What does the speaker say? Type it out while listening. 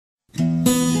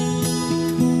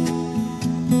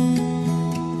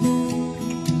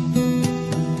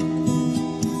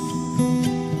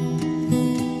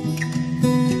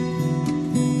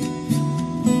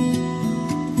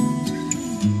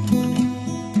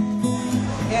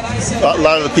A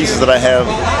lot of the pieces that I have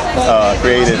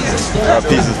created are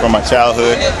pieces from my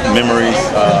childhood, memories.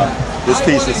 This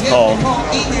piece is called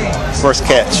First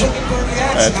Catch.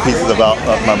 It's pieces about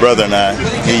my brother and I.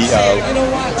 He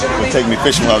would take me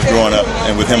fishing when I was growing up,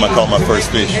 and with him I caught my first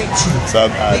fish. So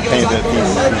I painted that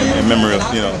piece in memory of,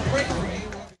 you know.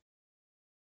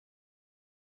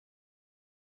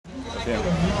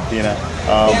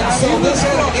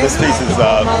 This piece is,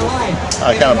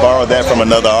 I kind of borrowed that from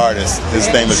another artist. His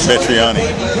name is Vetriani,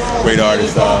 great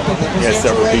artist. He has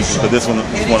several pieces, but this one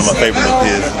is one of my favorites of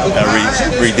his. I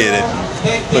redid it,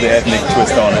 put an ethnic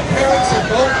twist on it,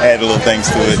 added little things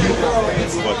to it.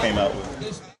 This is what I came out with.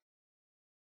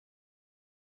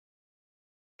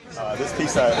 This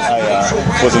piece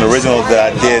was an original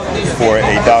that I did for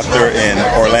a doctor in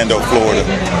Orlando, Florida.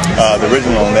 The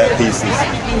original on that piece is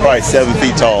probably 7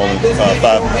 feet tall, and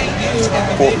about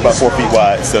 4 feet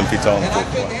wide, 7 feet tall and 4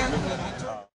 feet wide.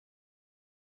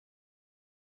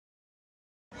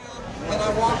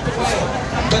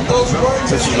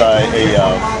 This is a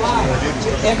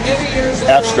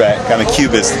abstract kind of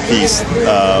cubist piece.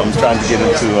 I'm trying to get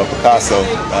into a Picasso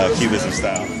cubism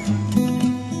style.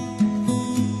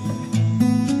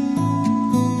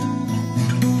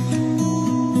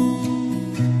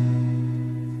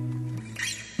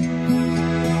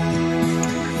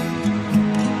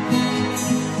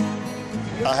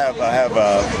 I have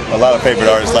a lot of favorite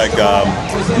artists like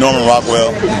Norman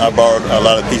Rockwell. I borrowed a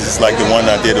lot of pieces like the one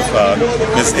I did of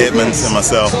Miss Edmonds and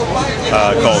myself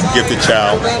called Gifted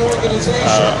Child.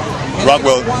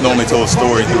 Rockwell normally told a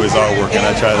story through his artwork, and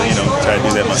I try to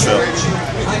do that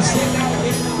myself.